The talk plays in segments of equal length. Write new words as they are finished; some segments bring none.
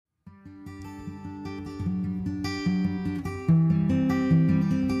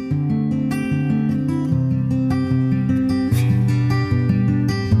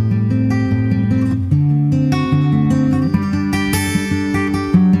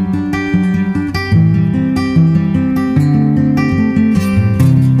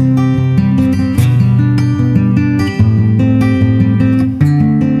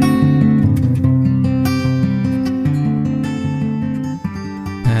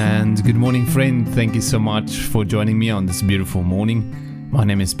And good morning, friend. Thank you so much for joining me on this beautiful morning. My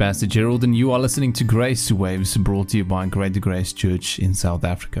name is Pastor Gerald, and you are listening to Grace Waves, brought to you by Greater Grace Church in South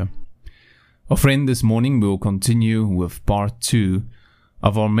Africa. Well, friend, this morning we will continue with part 2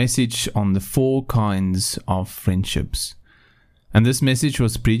 of our message on the 4 kinds of friendships. And this message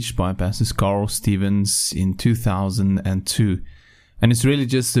was preached by Pastor Carl Stevens in 2002. And it's really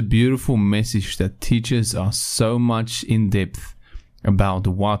just a beautiful message that teaches us so much in depth about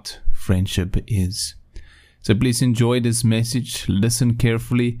what friendship is. So please enjoy this message, listen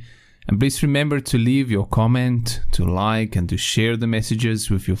carefully, and please remember to leave your comment, to like, and to share the messages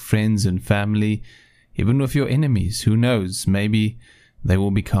with your friends and family, even with your enemies. Who knows, maybe they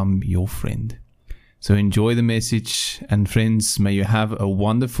will become your friend. So enjoy the message, and friends, may you have a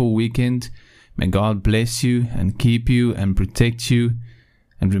wonderful weekend. May God bless you and keep you and protect you.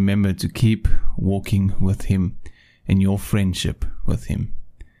 And remember to keep walking with Him in your friendship with Him.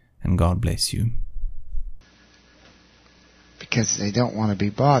 And God bless you. Because they don't want to be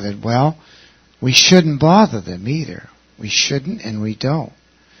bothered. Well, we shouldn't bother them either. We shouldn't and we don't.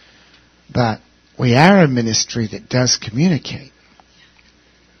 But we are a ministry that does communicate.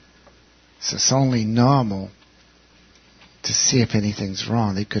 So it's only normal to see if anything's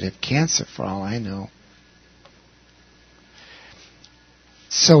wrong. They could have cancer for all I know.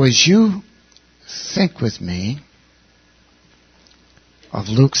 So as you think with me of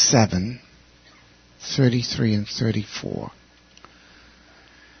Luke 7:33 and 34,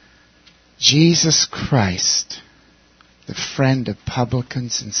 Jesus Christ, the friend of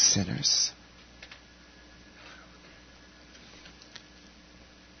publicans and sinners.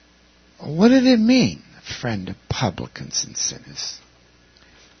 What did it mean, a friend of publicans and sinners?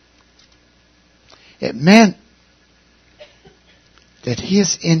 It meant that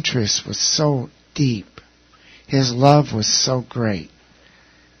his interest was so deep, his love was so great,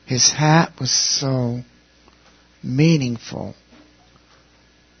 his heart was so meaningful,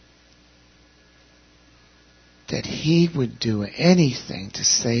 that he would do anything to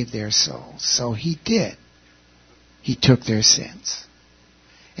save their souls. So he did. He took their sins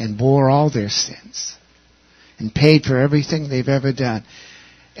and bore all their sins and paid for everything they've ever done.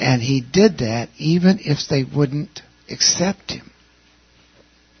 And he did that even if they wouldn't accept him.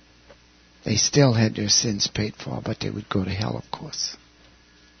 They still had their sins paid for, but they would go to hell, of course.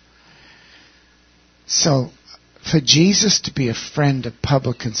 So for Jesus to be a friend of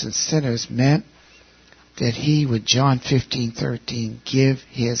publicans and sinners meant that he would, John 15:13, give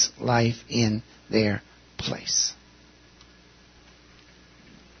his life in their place.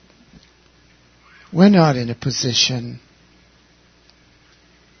 We're not in a position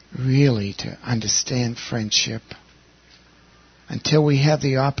really to understand friendship until we have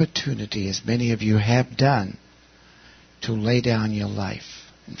the opportunity, as many of you have done, to lay down your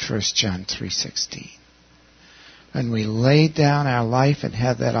life in 1 John 3:16. When we lay down our life and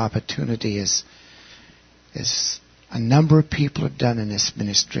have that opportunity, as a number of people have done in this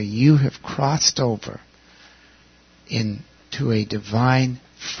ministry, you have crossed over into a divine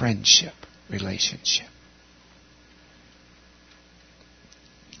friendship relationship.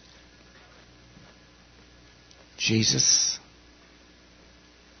 Jesus,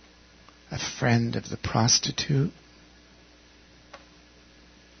 a friend of the prostitute,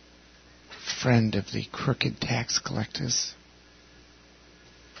 friend of the crooked tax collectors,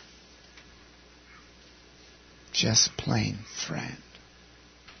 just plain friend.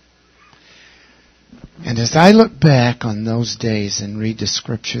 And as I look back on those days and read the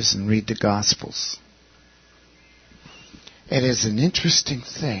scriptures and read the Gospels, it is an interesting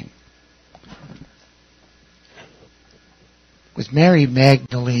thing. With Mary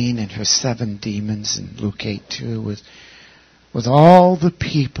Magdalene and her 7 demons in Luke 8:2, with all the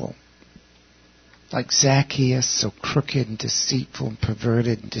people, like Zacchaeus, so crooked and deceitful and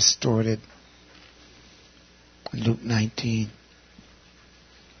perverted and distorted, in Luke 19.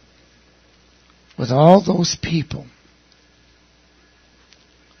 With all those people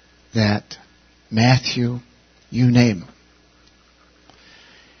that Matthew, you name them.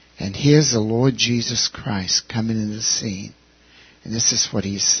 And here's the Lord Jesus Christ coming into the scene. And this is what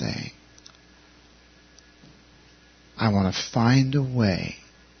he's saying. I want to find a way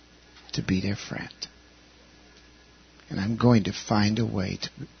to be their friend. And I'm going to find a way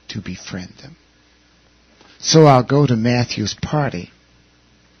to befriend them. So I'll go to Matthew's party.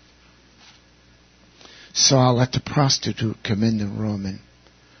 So I'll let the prostitute come in the room and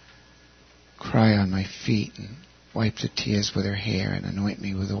cry on my feet and wipe the tears with her hair and anoint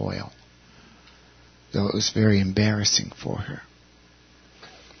me with oil, though it was very embarrassing for her.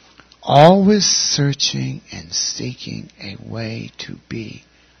 Always searching and seeking a way to be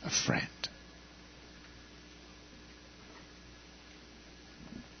a friend.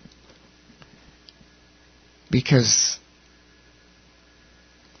 Because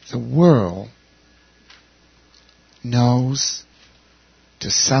the world knows to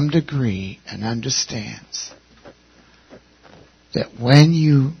some degree and understands that when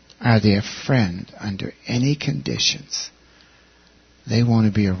you are their friend under any conditions, they want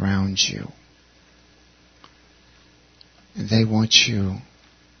to be around you. And they want you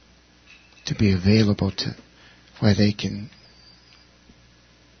to be available to where they can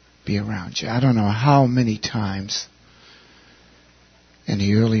be around you. I don't know how many times in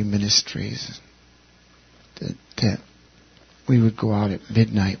the early ministries that we would go out at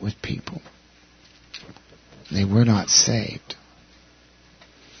midnight with people. They were not saved.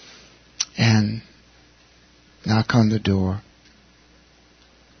 And knock on the door.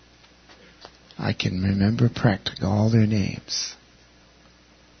 I can remember practically all their names,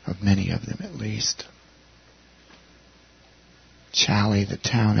 of many of them at least. Charlie, the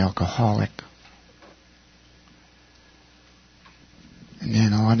town alcoholic. And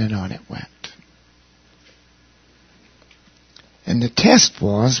then on it went. And the test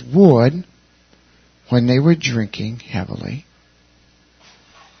was, when they were drinking heavily,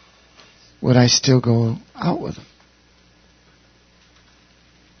 would I still go out with them?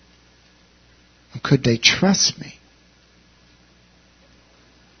 Could they trust me?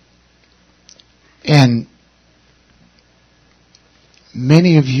 And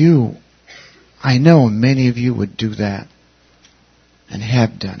many of you, I know many of you would do that and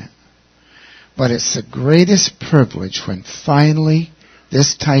have done it. But it's the greatest privilege when finally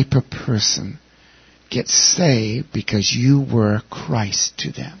this type of person gets saved because you were Christ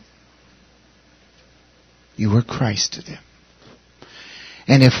to them. You were Christ to them.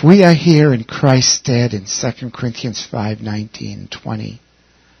 And if we are here in Christ's stead in 2 Corinthians 5:19 and 20,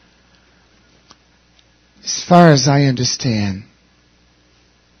 as far as I understand,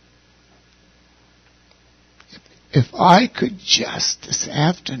 if I could just this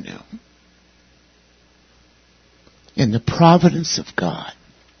afternoon, in the providence of God,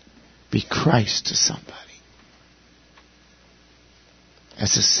 be Christ to somebody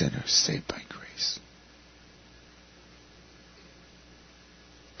as a sinner saved by grace.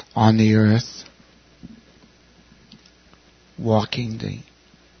 On the earth, walking the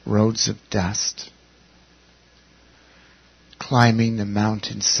roads of dust, climbing the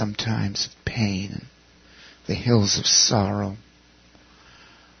mountains sometimes of pain, the hills of sorrow,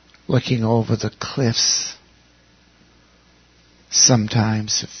 looking over the cliffs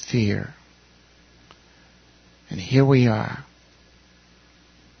sometimes of fear. And here we are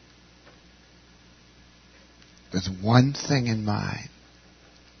with one thing in mind.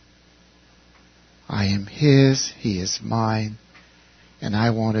 I am His, He is mine, and I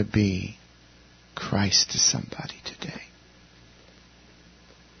want to be Christ to somebody today.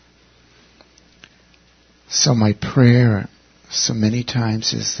 So my prayer so many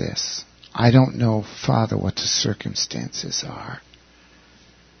times is this. I don't know, Father, what the circumstances are.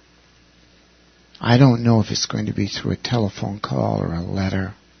 I don't know if it's going to be through a telephone call or a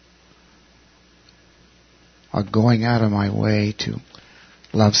letter, or going out of my way to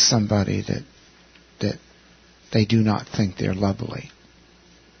love somebody that they do not think they're lovely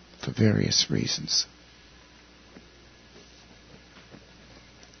for various reasons.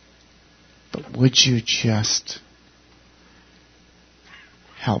 But would you just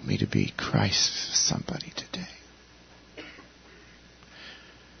help me to be Christ for somebody today?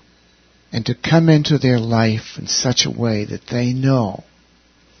 And to come into their life in such a way that they know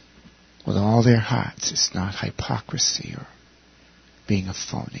with all their hearts it's not hypocrisy or being a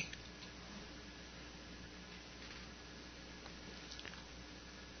phony.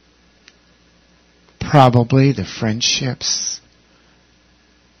 Probably the friendships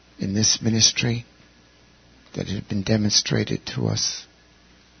in this ministry that have been demonstrated to us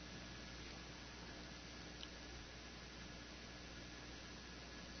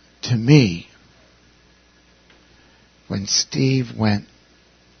to me, when Steve went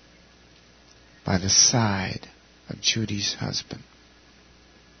by the side of Judy's husband,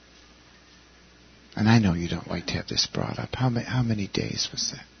 and I know you don't like to have this brought up. How many days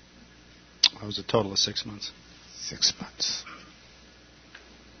was that? It was a total of 6 months. 6 months.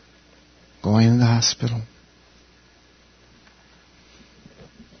 Going in the hospital.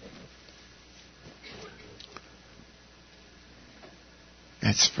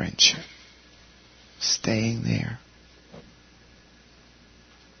 That's friendship. Staying there.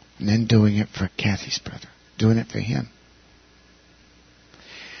 And then doing it for Kathy's brother. Doing it for him.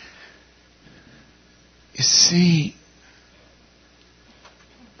 You see,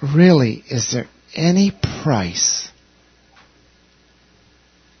 really, is there any price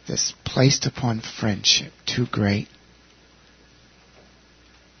that's placed upon friendship too great?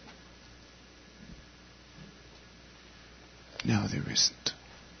 No, there isn't.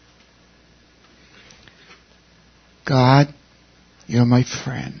 God, you're my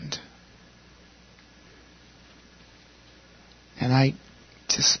friend. And I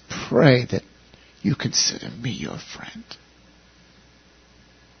just pray that you consider me your friend.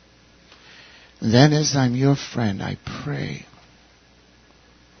 And then as I'm your friend, I pray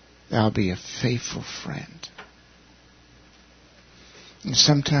that I'll be a faithful friend. And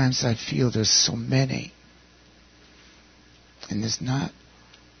sometimes I feel there's so many, and there's not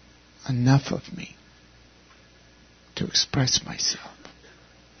enough of me to express myself.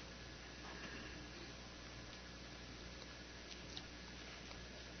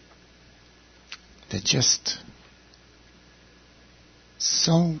 There's just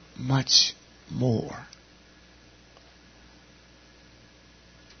so much more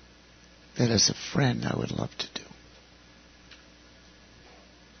that as a friend I would love to do.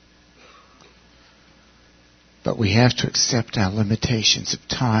 But we have to accept our limitations of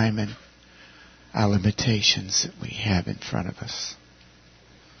time and our limitations that we have in front of us.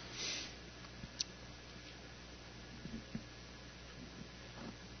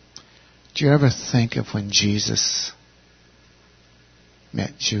 Do you ever think of when Jesus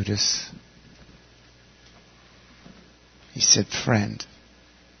met Judas? He said, friend.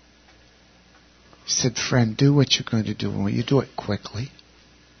 He said, friend, do what you're going to do. And will you do it quickly?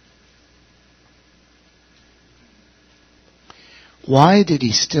 Why did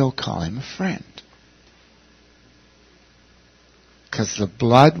he still call him a friend? Because the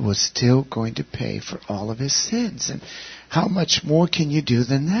blood was still going to pay for all of his sins. And how much more can you do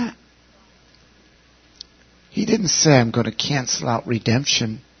than that? He didn't say, I'm going to cancel out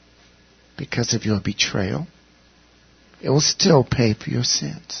redemption because of your betrayal. It will still pay for your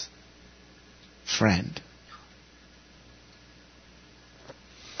sins, friend.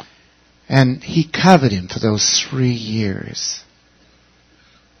 And he covered him for those 3 years.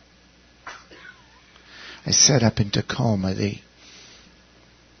 I said up in Tacoma,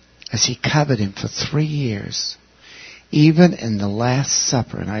 as he covered him for 3 years, even in the Last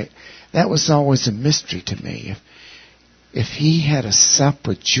Supper, and that was always a mystery to me. If he had a sup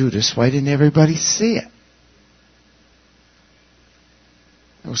with Judas, why didn't everybody see it?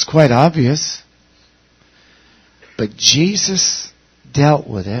 It was quite obvious. But Jesus dealt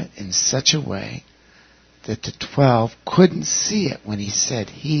with it in such a way that the 12 couldn't see it when he said,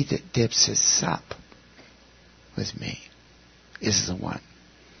 he that dips his sup with me is the one.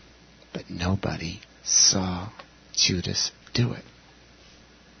 But nobody saw Judas do it.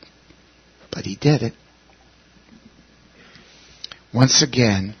 But he did it. Once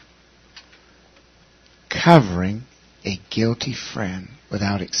again, covering a guilty friend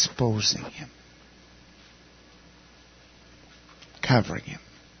without exposing him. Covering him.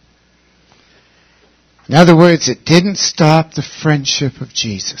 In other words, it didn't stop the friendship of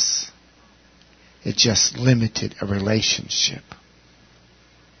Jesus. It just limited a relationship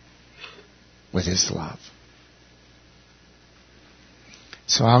with his love.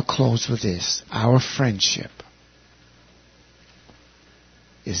 So I'll close with this. Our friendship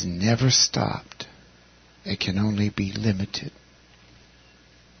is never stopped. It can only be limited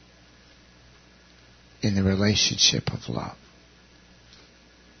in the relationship of love.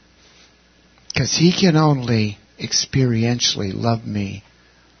 Because he can only experientially love me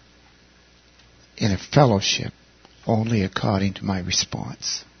in a fellowship only according to my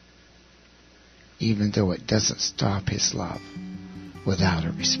response, even though it doesn't stop his love without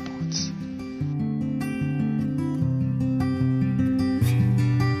a response.